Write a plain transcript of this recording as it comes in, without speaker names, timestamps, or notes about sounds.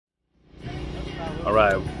All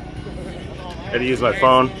right, had to use my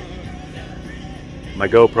phone. My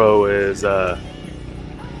GoPro is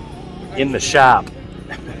in the shop.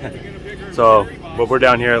 So, but we're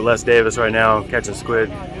down here at Les Davis right now catching squid.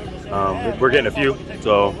 We're getting a few,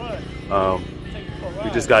 so we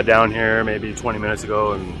just got down here maybe 20 minutes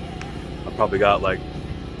ago, and I probably got like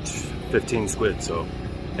 15 squid, so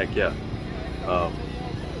heck yeah.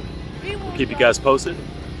 We'll keep you guys posted.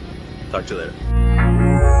 Talk to you later.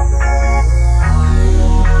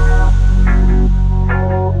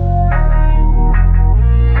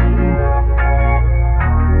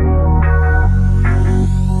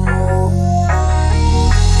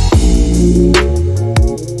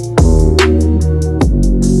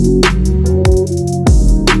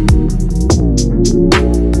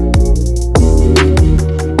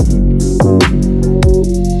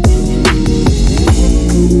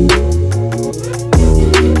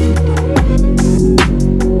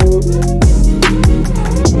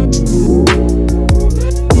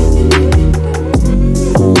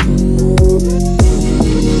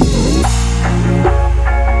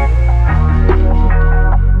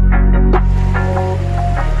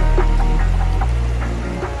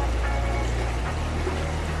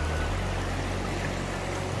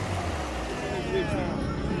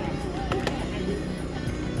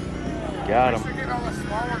 Got him. Get all the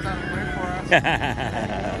small ones out of the way for us.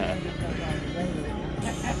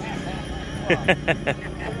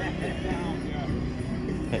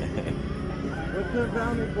 What's the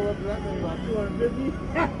boundary pull up to that thing? About 250?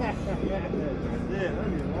 Yeah,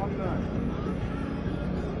 that'd be a long time.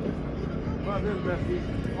 Well, there's the best piece.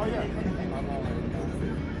 Oh, yeah. I'm all ready.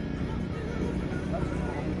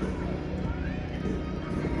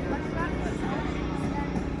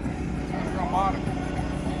 That's the bottom.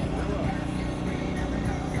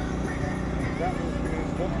 That was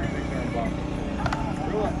supposed to be big down bottom.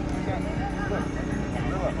 Reel up.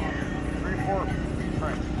 Reel up. 3-4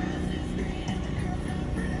 French.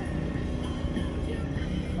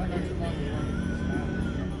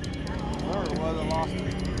 Whoever was it lost it.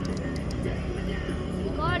 You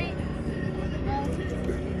got it.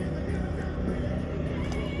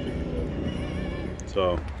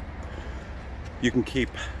 So you can keep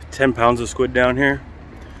 10 pounds of squid down here.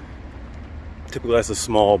 Typically that's a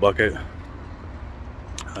small bucket.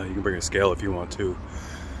 You can bring a scale if you want to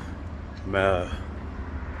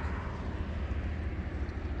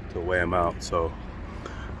weigh them out. So,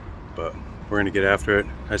 but we're gonna get after it.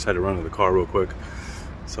 I just had to run to the car real quick.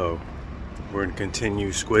 So we're gonna continue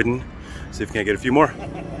squidding, see if we can't get a few more.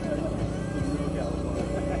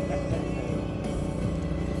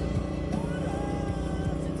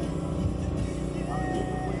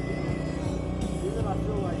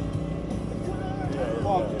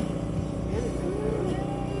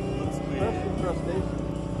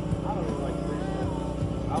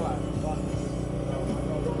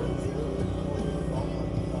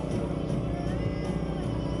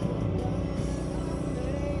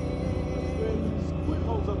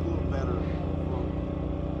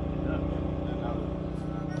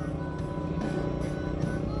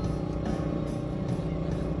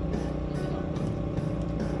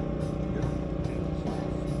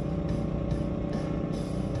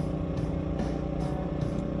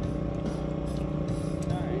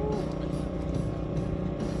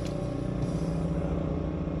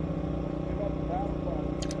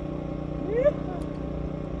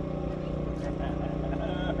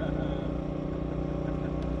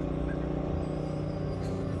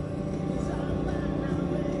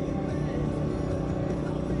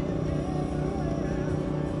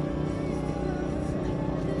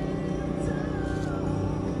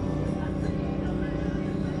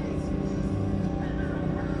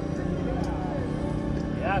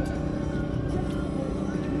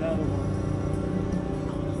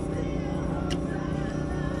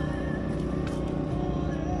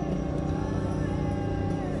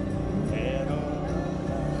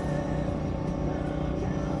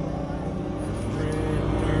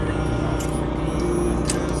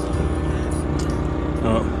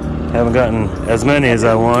 Haven't gotten as many as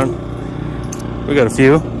I want. We got a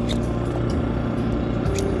few.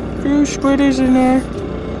 Few squiddies in there.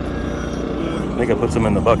 I think I put some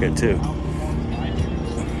in the bucket too.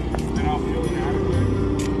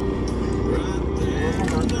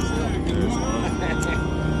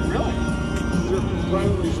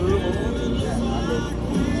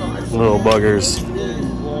 Little buggers.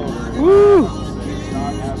 Woo!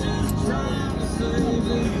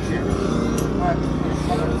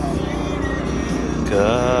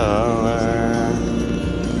 Color.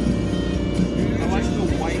 I like the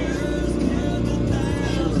white.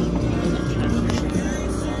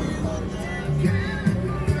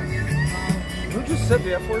 said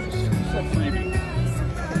the F word. I said freebie.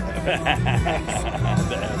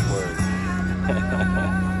 The F word.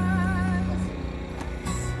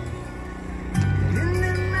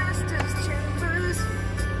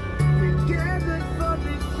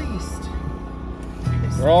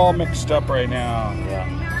 We're all mixed up right now. Yeah.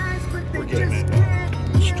 We're getting it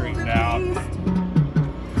straightened out.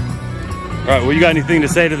 All right, well, you got anything to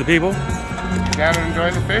say to the people? You gotta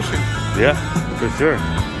enjoy the fishing. Yeah, for sure.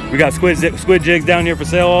 We got squid jigs down here for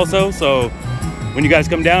sale also, so when you guys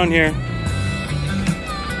come down here,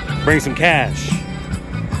 bring some cash.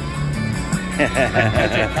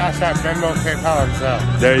 Pass that Venmo, PayPal, and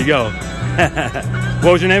Zelle. There you go.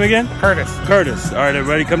 What was your name again? Curtis. Curtis. All right,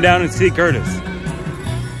 everybody, come down and see Curtis.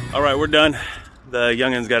 All right, we're done. The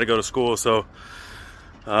youngins got to go to school, so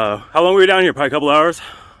how long were we down here? Probably a couple hours?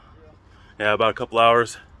 Yeah, about a couple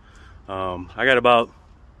hours. I got about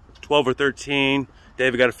 12 or 13.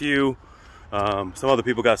 David got a few. Some other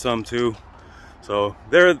people got some too. So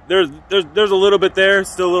there's a little bit there.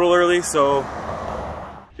 Still a little early, so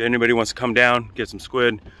if anybody wants to come down, get some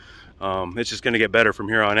squid, it's just gonna get better from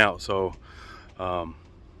here on out. So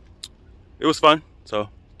it was fun. So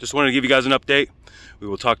just wanted to give you guys an update. We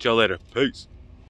will talk to y'all later. Peace.